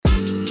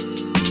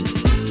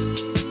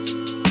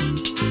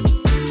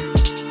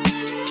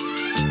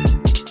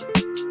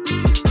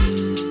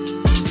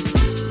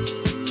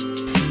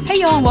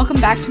and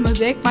welcome back to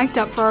Mosaic Mic'd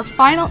Up for our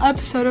final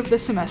episode of the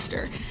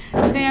semester.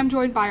 Today I'm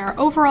joined by our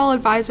overall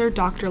advisor,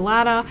 Dr.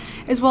 Latta,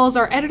 as well as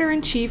our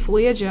editor-in-chief,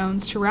 Leah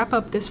Jones, to wrap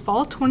up this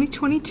fall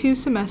 2022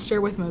 semester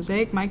with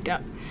Mosaic Mic'd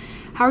Up.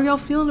 How are y'all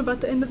feeling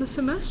about the end of the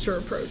semester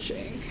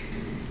approaching?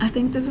 I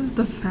think this is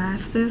the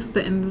fastest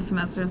the end of the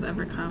semester has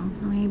ever come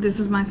for me. This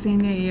is my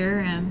senior year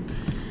and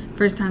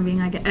first time being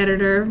like an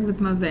editor with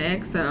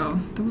Mosaic,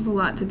 so there was a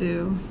lot to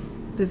do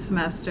this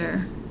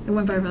semester. It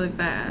went by really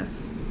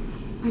fast.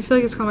 I feel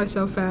like it's gone by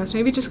so fast.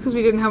 Maybe just because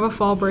we didn't have a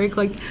fall break.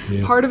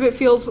 Part of it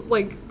feels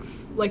like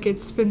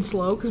it's been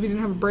slow because we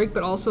didn't have a break,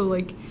 but also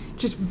like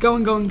just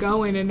going,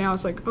 and now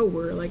it's like, oh,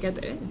 we're like at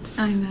the end.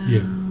 I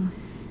know.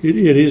 Yeah,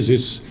 it is.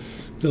 It's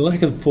the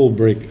lack of fall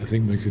break, I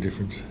think, makes a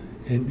difference,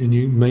 and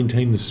you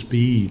maintain the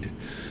speed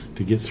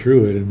to get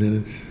through it, and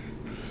then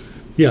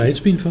it's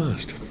been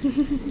fast.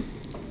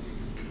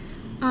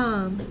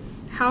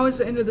 How is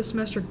the end of the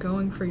semester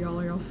going for y'all?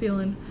 Are y'all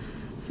feeling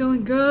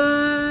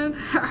good?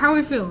 How are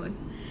we feeling?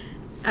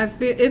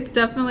 It's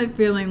definitely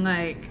feeling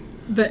like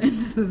the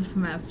end of the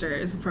semester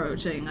is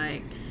approaching.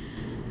 Like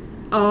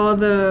all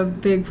the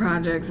big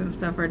projects and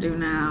stuff are due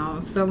now.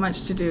 So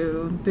much to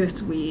do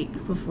this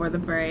week before the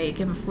break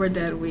and before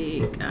dead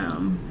week.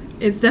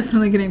 It's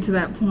definitely getting to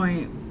that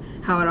point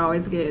how it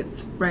always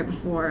gets right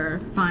before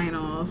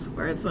finals,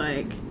 where it's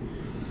like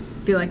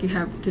feel like you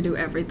have to do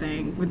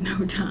everything with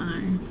no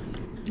time.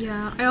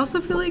 Yeah, I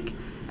also feel like,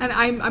 and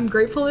I'm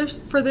grateful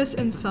for this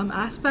in some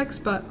aspects,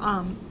 but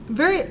I'm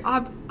very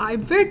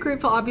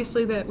grateful,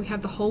 obviously, that we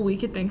have the whole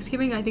week at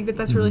Thanksgiving. I think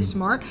that's really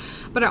smart,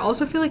 but I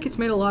also feel like it's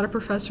made a lot of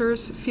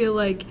professors feel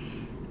like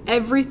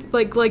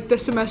the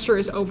semester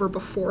is over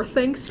before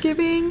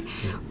Thanksgiving,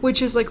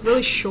 which is like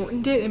really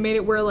shortened it and made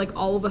it where like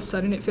all of a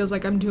sudden it feels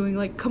like I'm doing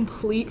like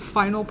complete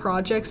final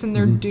projects and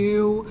they're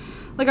due.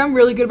 Like, I'm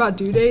really good about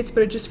due dates,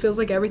 but it just feels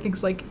like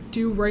everything's, like,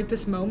 due right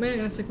this moment.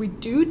 And it's like, we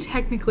do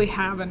technically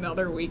have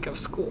another week of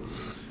school.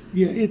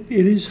 Yeah, it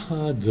is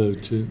hard, though,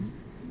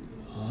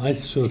 I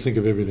sort of think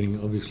of everything,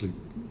 obviously,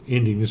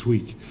 ending this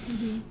week.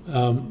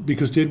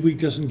 Because dead week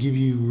doesn't give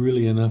you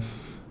really enough.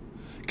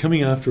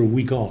 Coming after a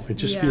week off, it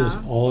just feels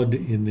odd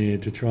in there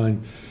to try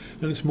and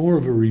it's more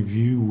of a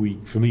review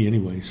week for me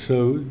anyway.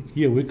 So,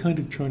 yeah, we're kind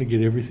of trying to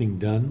get everything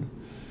done.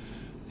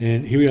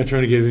 And here we are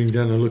trying to get everything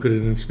done. I look at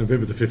it, and it's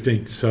November the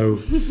 15th. So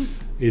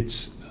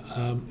it's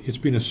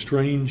been a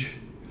strange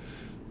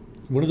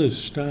one of those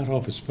start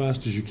off as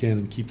fast as you can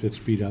and keep that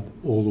speed up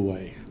all the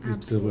way.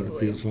 Absolutely. That's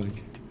what it feels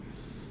like.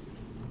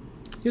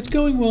 It's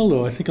going well,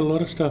 though. I think a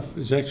lot of stuff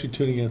is actually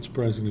turning out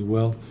surprisingly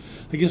well.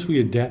 I guess we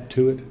adapt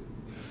to it,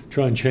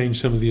 try and change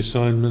some of the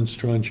assignments,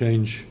 try and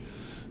change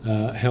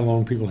how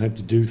long people have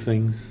to do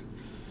things.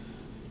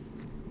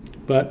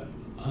 But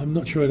I'm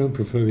not sure I don't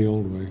prefer the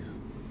old way.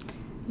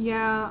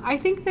 Yeah, I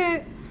think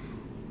that,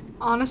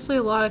 honestly,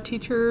 a lot of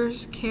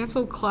teachers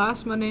canceled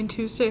class Monday and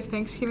Tuesday of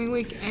Thanksgiving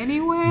week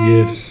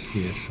anyways.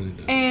 Yes, I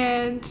know.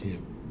 And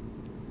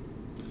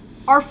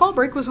our fall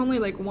break was only,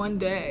 like, one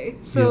day.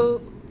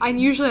 So, I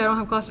don't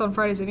have class on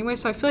Fridays anyway,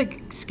 so I feel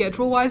like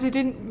schedule-wise it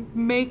didn't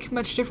make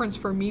much difference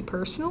for me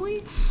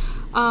personally.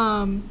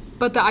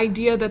 But the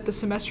idea that the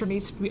semester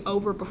needs to be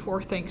over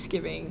before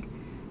Thanksgiving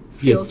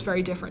feels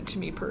very different to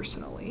me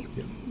personally.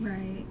 Yeah.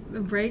 Right. The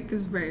break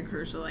is very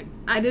crucial. Like,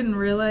 I didn't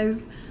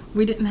realize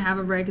we didn't have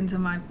a break until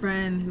my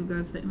friend who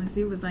goes to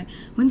MSU was like,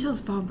 when's y'all's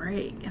fall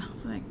break? And I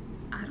was like,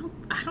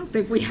 I don't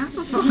think we have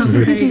a fall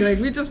break. Like,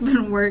 we've just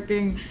been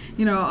working,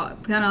 kind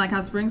of like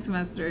how spring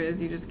semester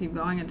is. You just keep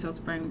going until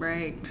spring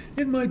break.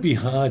 It might be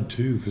hard,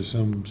 too, for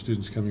some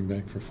students coming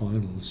back for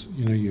finals.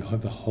 You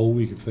have the whole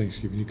week of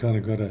Thanksgiving. You kind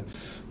of got a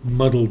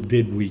muddled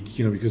dead week,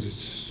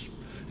 because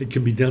it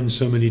can be done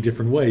so many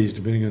different ways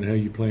depending on how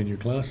you plan your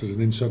classes,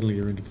 and then suddenly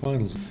you're into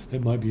finals.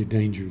 That might be a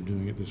danger of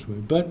doing it this way.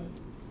 But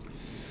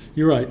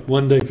you're right,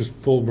 one day for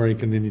fall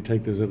break and then you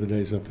take those other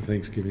days off for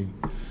Thanksgiving.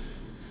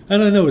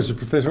 And I know as a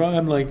professor,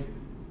 I'm like,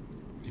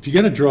 if you're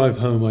going to drive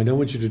home, I don't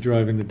want you to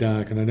drive in the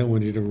dark and I don't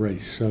want you to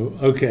race. So,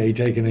 okay,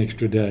 take an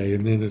extra day.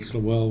 And then it's,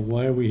 well,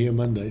 why are we here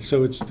Monday?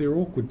 So they're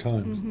awkward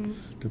times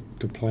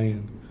to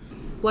plan.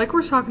 Like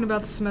we're talking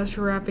about the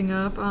semester wrapping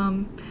up,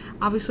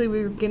 obviously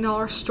we were getting all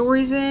our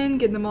stories in,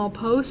 getting them all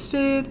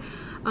posted.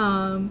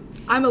 I'm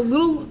been a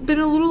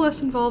little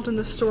less involved in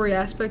the story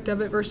aspect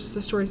of it versus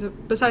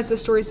besides the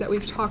stories that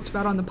we've talked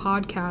about on the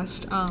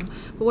podcast.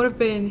 But what have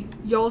been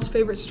y'all's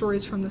favorite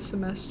stories from the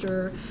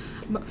semester?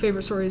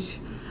 Favorite stories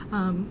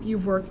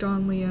you've worked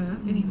on, Leah?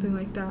 Anything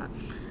like that?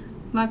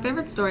 My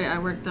favorite story I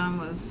worked on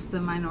was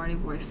the Minority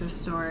Voices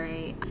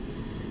story.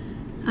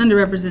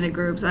 Underrepresented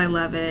groups, I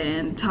love it,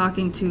 and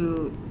talking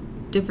to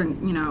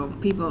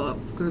different, people,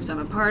 groups I'm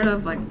a part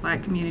of, like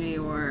Black community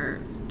or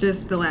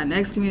just the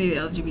Latinx community,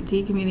 the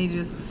LGBT community,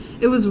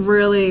 it was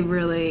really,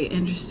 really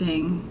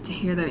interesting to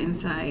hear their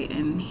insight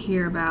and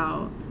hear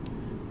about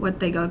what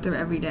they go through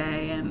every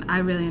day, and I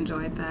really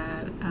enjoyed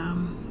that.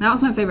 That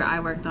was my favorite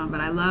I worked on,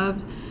 but I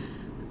loved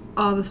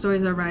all the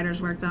stories our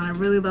writers worked on. I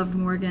really loved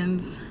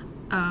Morgan's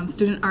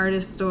student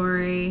artist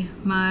story.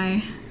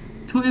 My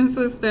twin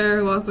sister,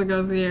 who also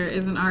goes here,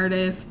 is an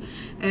artist,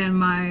 and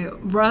my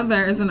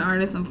brother is an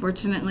artist.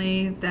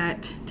 Unfortunately,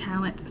 that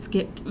talent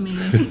skipped me.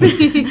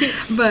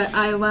 But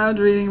I loved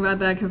reading about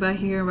that because I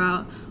hear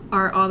about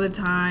art all the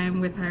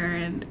time with her,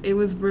 and it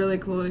was really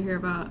cool to hear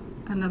about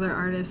another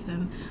artist,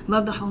 and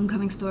love the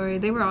homecoming story.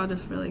 They were all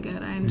just really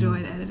good. I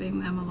enjoyed editing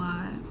them a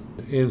lot.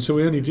 And so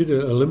we only did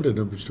a limited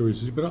number of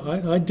stories, but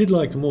I did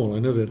like them all. I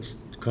know that's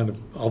kind of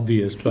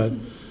obvious, but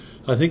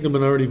I think the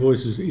minority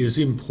voices is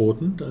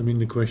important. I mean,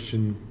 the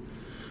question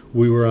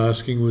we were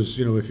asking was,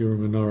 if you're a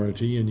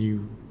minority and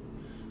you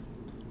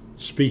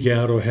speak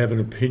out or have an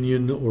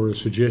opinion or a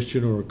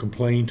suggestion or a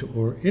complaint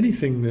or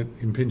anything that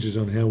impinges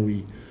on how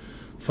we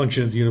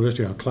function at the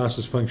university, how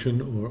classes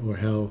function, or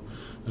how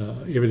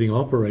everything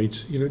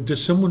operates,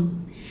 does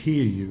someone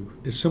hear you?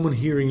 Is someone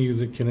hearing you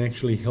that can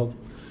actually help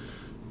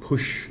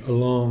push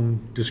along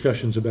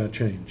discussions about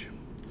change?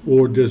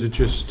 Or does it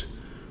just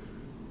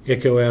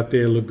echo out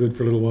there, look good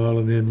for a little while,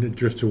 and then it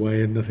drifts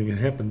away and nothing had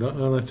happened?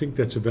 And I think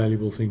that's a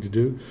valuable thing to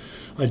do.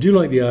 I do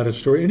like the artist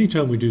story.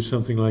 Anytime we do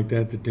something like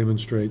that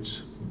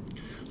demonstrates,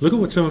 look at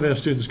what some of our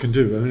students can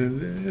do. I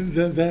mean,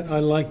 that I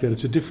like that.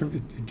 It's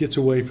it gets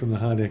away from the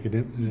hard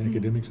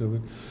academics of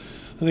it.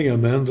 I think our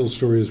Moundville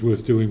story is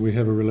worth doing. We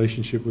have a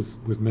relationship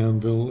with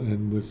Moundville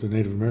and with the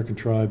Native American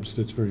tribes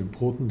that's very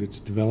important. It's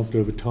developed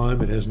over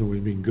time. It hasn't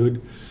always been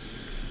good.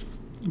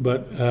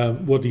 But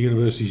what the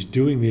university's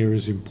doing there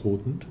is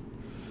important.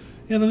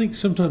 And I think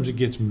sometimes it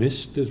gets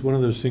missed. There's one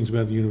of those things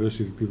about the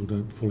university that people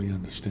don't fully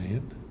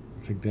understand.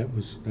 I think that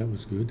was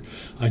good.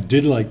 I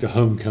did like the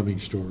homecoming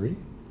story.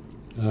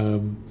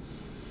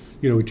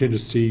 We tend to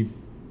see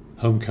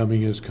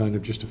homecoming as kind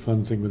of just a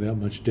fun thing without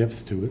much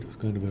depth to it. It's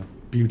kind of a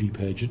beauty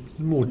pageant.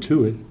 There's more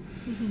to it.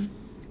 Mm-hmm.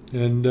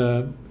 And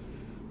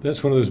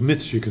that's one of those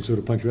myths you can sort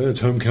of punctuate.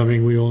 It's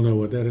homecoming, we all know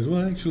what that is.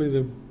 Well, actually,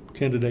 the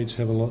candidates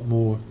have a lot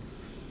more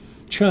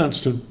chance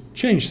to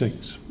change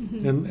things.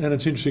 Mm-hmm. And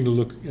it's interesting to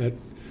look at,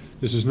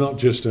 this is not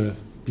just a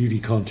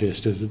beauty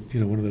contest, as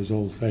one of those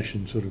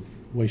old-fashioned sort of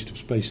waste of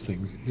space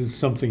things. There's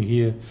something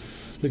here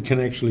that can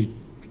actually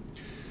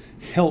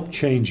help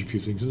change a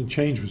few things, and the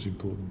change was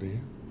important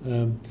there.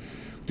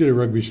 Did a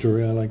rugby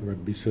story. I like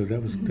rugby, so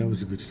that was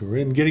a good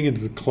story. And getting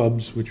into the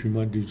clubs, which we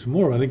might do some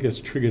more, I think that's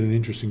triggered an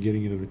interest in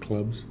getting into the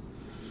clubs.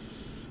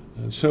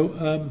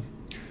 So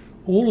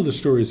all of the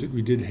stories that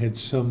we did had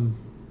some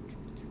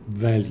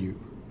value.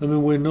 I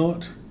mean, we're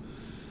not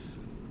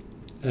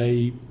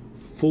a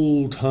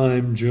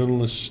full-time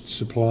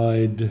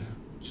journalist-supplied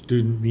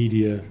student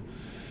media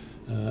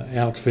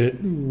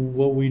outfit.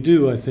 What we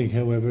do, I think,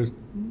 however,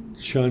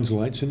 shines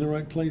lights in the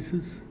right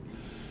places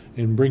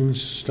and brings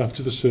stuff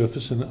to the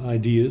surface and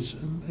ideas.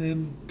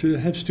 And to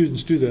have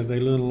students do that, they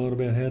learn a lot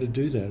about how to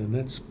do that. And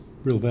that's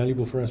real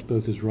valuable for us,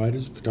 both as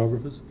writers,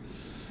 photographers,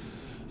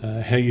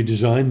 how you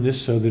design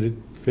this so that it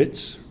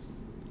fits.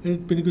 And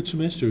it's been a good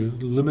semester,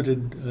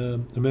 limited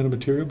amount of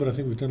material, but I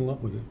think we've done a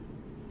lot with it.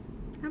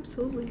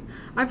 Absolutely.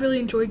 I've really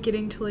enjoyed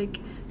getting to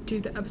do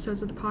the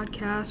episodes of the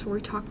podcast where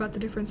we talk about the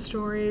different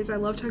stories. I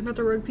love talking about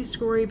the rugby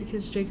story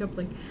because Jacob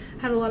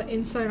had a lot of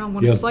insight on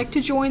what it's like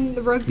to join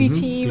the rugby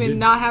team and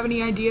not have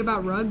any idea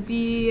about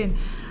rugby, and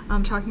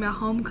talking about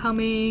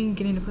homecoming,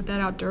 getting to put that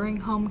out during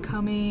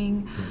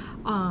homecoming.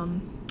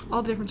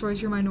 All the different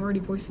stories. Your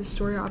Minority Voices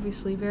story,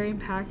 obviously, very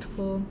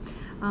impactful.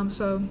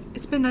 So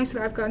it's been nice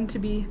that I've gotten to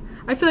be,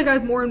 I feel like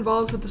I'm more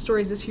involved with the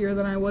stories this year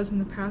than I was in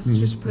the past,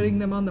 just putting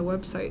them on the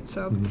website.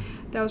 So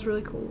that was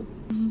really cool.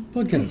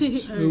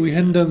 Podcast. We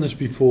hadn't done this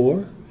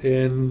before,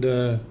 and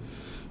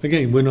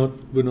again, we're not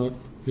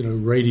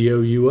radio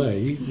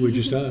UA. We're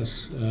just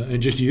us,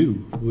 and just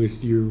you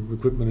with your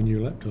equipment and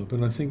your laptop.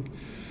 And I think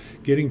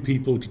getting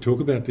people to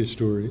talk about their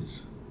stories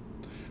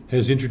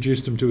has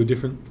introduced them to a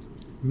different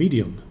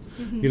medium.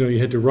 You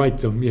had to write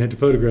them, you had to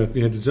photograph them,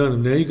 you had to design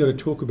them. Now you've got to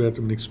talk about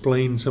them and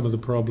explain some of the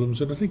problems.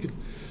 And I think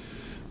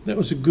that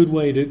was a good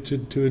way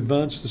to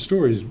advance the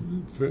stories,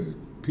 for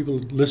people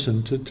to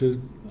listen,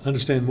 to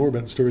understand more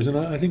about the stories. And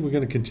I think we're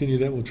going to continue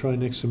that. We'll try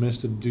next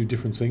semester to do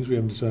different things. We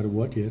haven't decided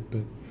what yet,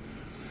 but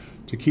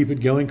to keep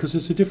it going, because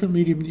it's a different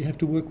medium that you have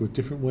to work with,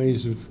 different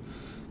ways of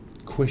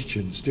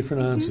questions,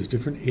 different answers,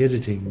 different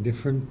editing,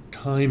 different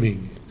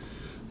timing.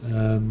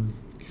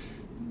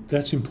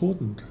 That's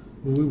important.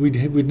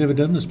 We'd never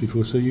done this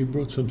before, so you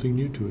brought something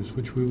new to us,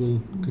 which we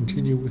will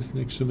continue with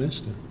next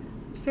semester.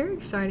 It's very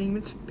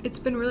exciting. It's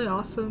been really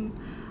awesome.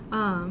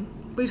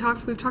 We've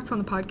talked on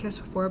the podcast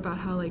before about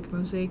how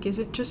Mosaic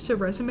isn't just a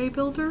resume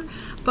builder,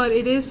 but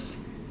it is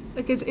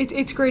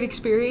it's great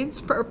experience,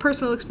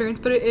 personal experience,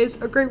 but it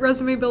is a great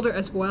resume builder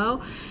as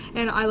well.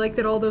 And I like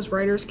that all those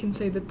writers can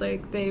say that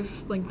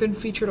they've been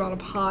featured on a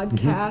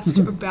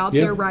podcast about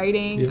their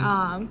writing.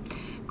 Yeah.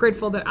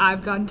 Grateful that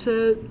I've gotten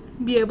to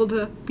be able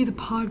to be the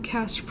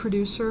podcast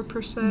producer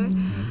per se.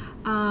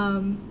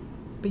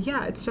 But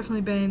yeah, it's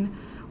definitely been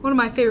one of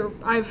my favorite.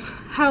 I've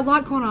had a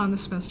lot going on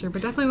this semester,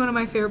 but definitely one of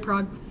my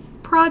favorite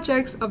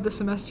projects of the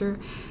semester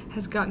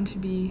has gotten to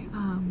be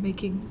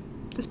making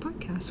this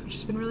podcast, which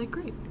has been really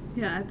great.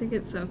 Yeah, I think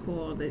it's so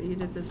cool that you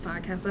did this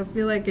podcast. I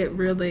feel like it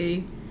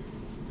really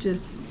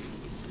just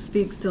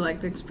speaks to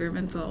like the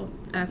experimental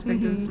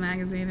aspect of this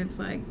magazine. It's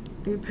like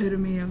the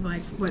epitome of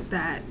like what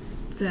that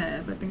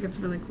says. I think it's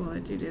really cool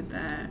that you did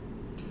that.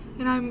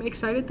 And I'm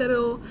excited that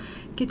it'll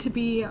get to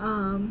be,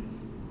 it'll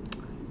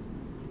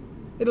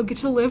get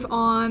to live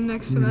on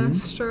next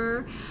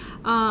semester.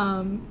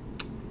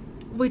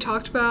 We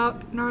talked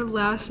about in our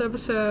last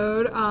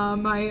episode,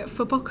 my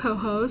football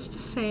co-host,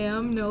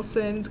 Sam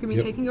Nilsson, is going to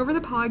be taking over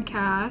the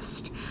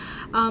podcast.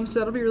 So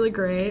that'll be really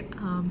great.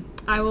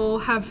 I will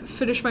have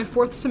finished my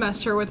 4th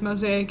semester with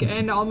Mosaic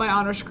and all my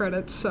honors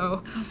credits,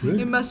 so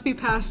it must be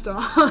passed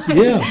on.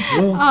 Yeah,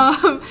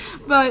 well.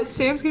 But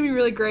Sam's going to be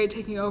really great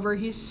taking over.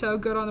 He's so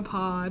good on the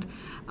pod.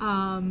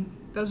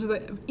 Those are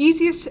the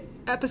easiest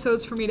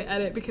episodes for me to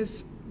edit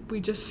because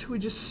we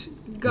just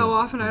go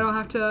off and I don't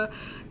have to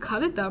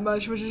cut it that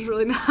much, which is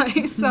really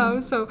nice.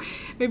 So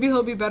maybe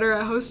he'll be better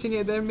at hosting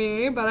it than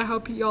me, but I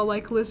hope y'all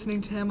like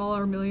listening to him, all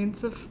our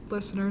millions of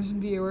listeners and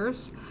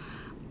viewers.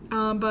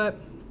 But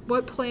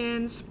what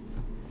plans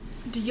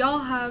do y'all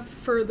have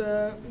for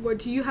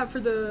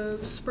the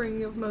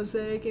spring of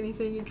Mosaic?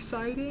 Anything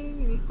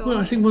exciting? Any thoughts? Well,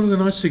 I think one of the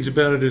nice things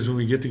about it is when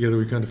we get together,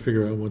 we kind of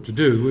figure out what to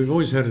do. We've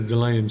always had a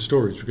delay in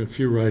stories. We've got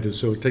few writers,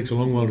 so it takes a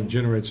long while to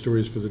generate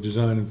stories for the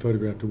design and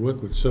photograph to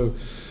work with. So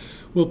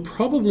we're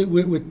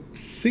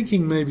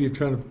thinking maybe of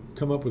trying to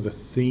come up with a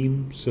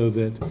theme so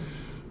that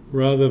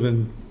rather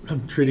than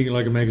treating it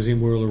like a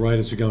magazine where all the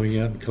writers are going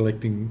out and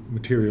collecting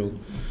material,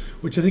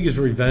 which I think is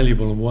very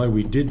valuable and why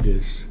we did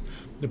this.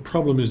 The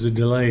problem is the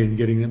delay in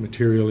getting that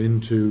material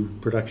into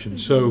production.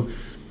 So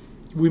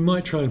we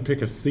might try and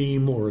pick a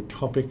theme or a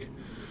topic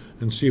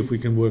and see if we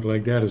can work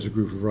like that as a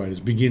group of writers.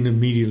 Begin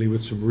immediately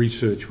with some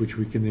research which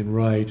we can then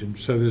write, and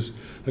so there's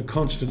a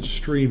constant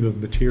stream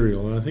of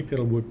material, and I think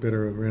that'll work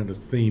better around a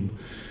theme.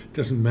 It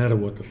doesn't matter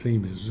what the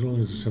theme is, as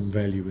long as there's some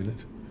value in it.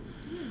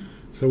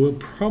 So we'll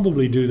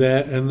probably do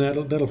that, and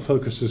that'll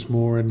focus us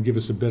more and give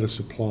us a better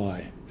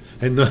supply.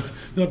 And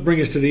not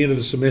bring us to the end of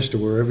the semester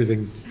where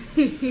everything,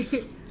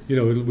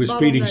 we're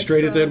speeding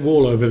straight at that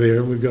wall over there,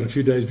 and we've got a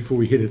few days before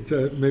we hit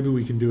it. Maybe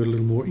we can do it a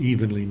little more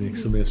evenly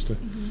next semester.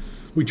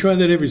 We try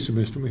that every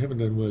semester, and we haven't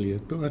done well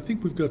yet, but I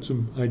think we've got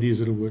some ideas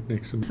that'll work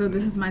next semester. So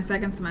this is my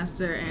 2nd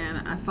semester,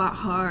 and I fought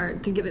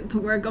hard to get it to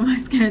work on my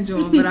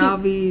schedule, but I'll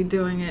be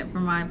doing it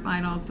for my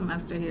final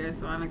semester here,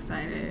 so I'm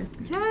excited.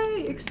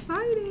 Yay,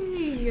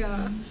 exciting!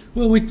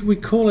 Well, we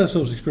call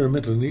ourselves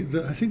experimental, and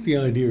I think the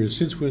idea is,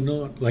 since we're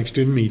not like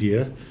student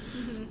media,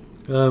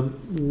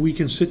 we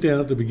can sit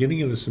down at the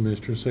beginning of the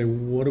semester and say,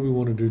 what do we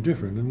want to do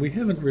different? And we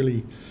haven't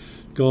really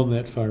gone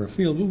that far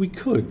afield, but we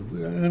could.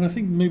 And I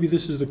think maybe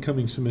this is the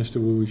coming semester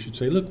where we should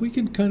say, look, we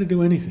can kind of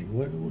do anything.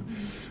 What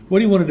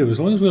do you want to do? As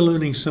long as we're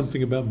learning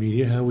something about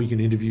media, how we can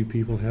interview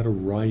people, how to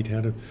write, how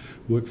to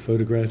work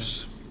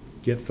photographs,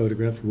 get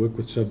photographs, work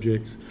with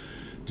subjects,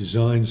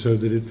 design so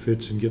that it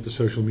fits, and get the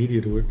social media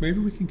to work, maybe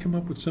we can come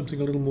up with something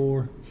a little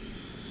more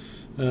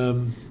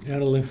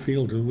out of left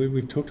field. And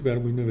we've talked about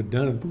it, we've never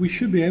done it, but we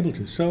should be able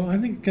to. So I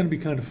think it's going to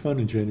be kind of fun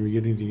in January,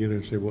 getting together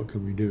and say, what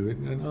can we do?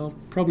 And I'll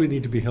probably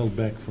need to be held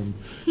back from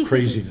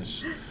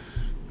craziness.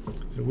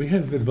 So we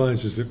have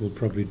advisors that will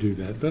probably do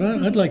that. But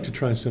I'd like to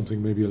try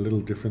something maybe a little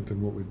different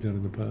than what we've done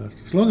in the past.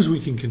 As long as we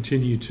can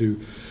continue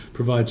to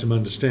provide some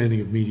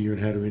understanding of media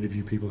and how to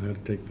interview people, how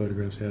to take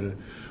photographs, how to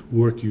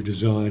work your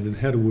design, and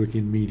how to work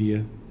in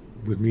media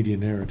with media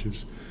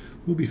narratives,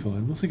 we'll be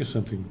fine. We'll think of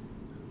something.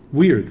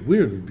 Weird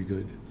would be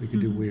good. We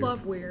could do weird.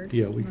 Love weird.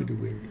 Yeah, we could do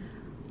weird.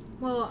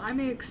 Well, I'm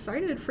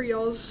excited for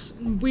y'all's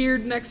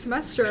weird next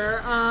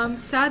semester.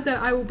 Sad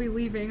that I will be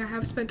leaving. I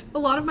have spent a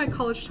lot of my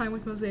college time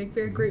with Mosaic.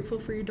 Very grateful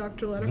for you,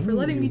 Dr. Latta, for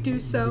letting me do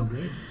so.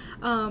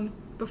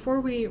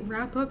 Before we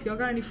wrap up, y'all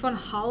got any fun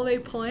holiday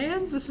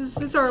plans? This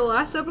is our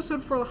last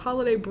episode for the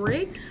holiday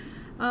break.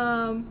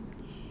 Doesn't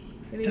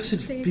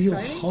feel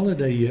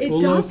holiday yet.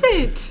 It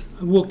doesn't.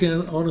 I walked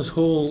down Honors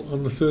Hall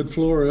on the 3rd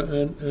floor,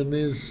 and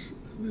there's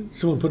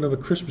someone putting up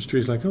a Christmas tree.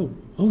 It's like,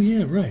 oh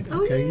yeah, right.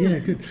 Okay, yeah,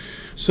 good.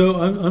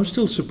 So I'm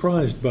still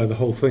surprised by the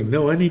whole thing.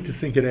 No, I need to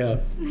think it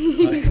out.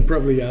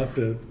 Probably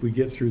after we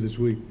get through this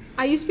week.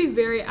 I used to be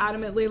very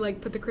adamantly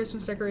put the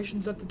Christmas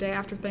decorations up the day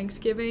after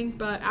Thanksgiving,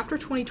 but after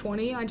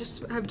 2020, I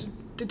just have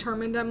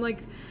determined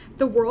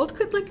the world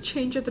could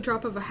change at the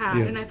drop of a hat,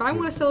 and if I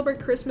want to celebrate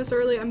Christmas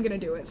early, I'm gonna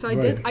do it. So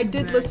I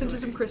did listen to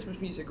some Christmas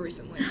music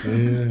recently. So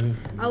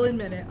I'll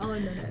admit it. Oh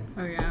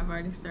yeah, I've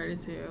already started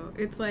to.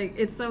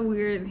 It's so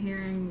weird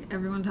hearing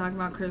everyone talk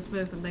about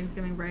Christmas and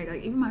Thanksgiving break.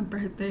 Even my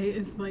birthday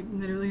is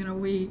literally in a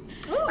week.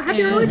 Oh,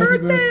 happy early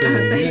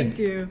birthday! Thank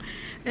you.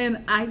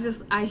 And I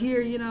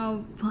hear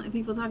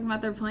people talking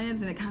about their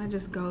plans, and it kind of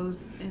just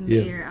goes in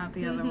the air out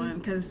the other one,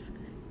 because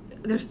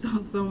there's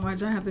still so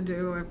much I have to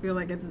do. I feel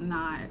like it's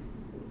not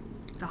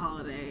the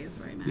holidays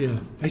right now. Yeah,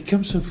 it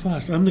comes so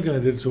fast. I'm the guy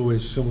that's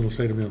always, someone will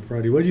say to me on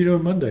Friday, what do you do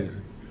on Monday?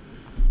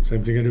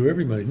 Same thing I do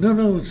every Monday.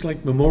 No, it's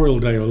like Memorial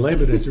Day or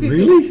Labor Day.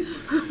 Really?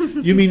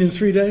 You mean in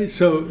 3 days?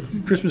 So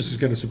Christmas is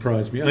going to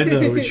surprise me. I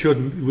know it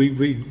shouldn't.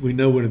 We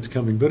know when it's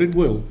coming, but it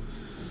will.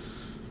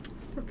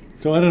 It's okay.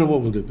 So I don't know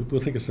what we'll do, but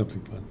we'll think of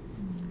something fun.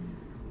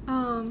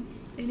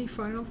 Any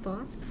final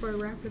thoughts before I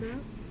wrap it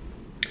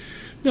up?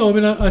 No, I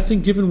mean, I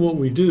think given what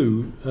we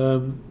do,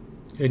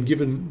 and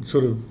given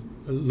sort of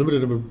a limited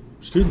number of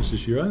students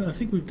this year, I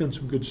think we've done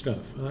some good stuff.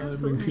 Absolutely,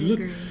 I mean, if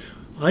you look,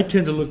 I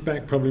tend to look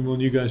back probably more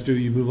than you guys do.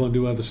 You move on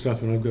to other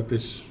stuff, and I've got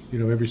this,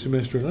 every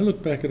semester, and I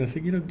look back and I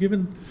think,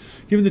 given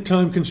the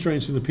time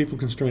constraints and the people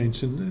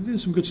constraints, and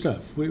there's some good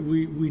stuff.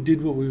 We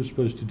did what we were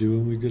supposed to do,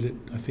 and we did it,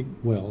 I think,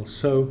 well.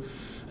 So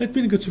it's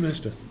been a good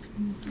semester.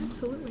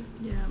 Absolutely.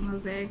 Yeah,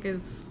 Mosaic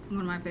is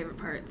one of my favorite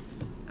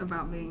parts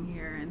about being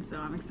here, and so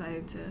I'm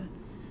excited to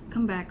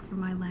come back for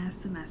my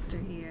last semester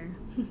here.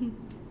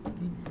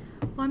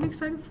 Well, I'm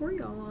excited for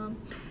y'all.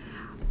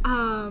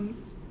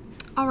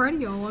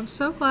 Alrighty, y'all. I'm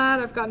so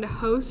glad I've gotten to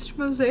host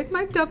Mosaic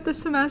Mic'd Up this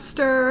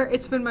semester.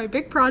 It's been my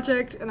big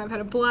project, and I've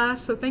had a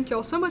blast. So thank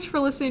y'all so much for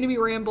listening to me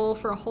ramble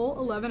for a whole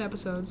 11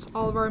 episodes,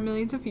 all of our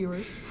millions of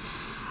viewers.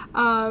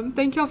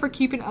 Thank y'all for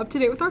keeping up to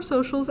date with our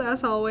socials,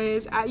 as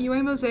always, at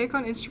UA Mosaic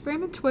on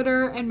Instagram and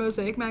Twitter, and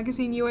Mosaic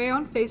Magazine UA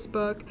on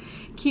Facebook.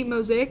 Keep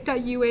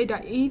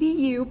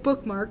mosaic.ua.edu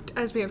bookmarked,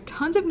 as we have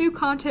tons of new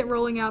content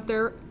rolling out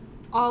there.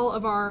 All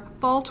of our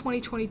fall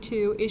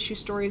 2022 issue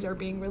stories are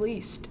being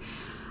released.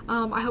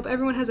 I hope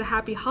everyone has a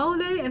happy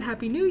holiday and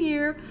happy new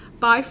year.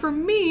 Bye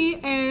from me,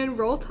 and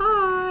roll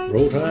tide.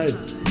 Roll Tide.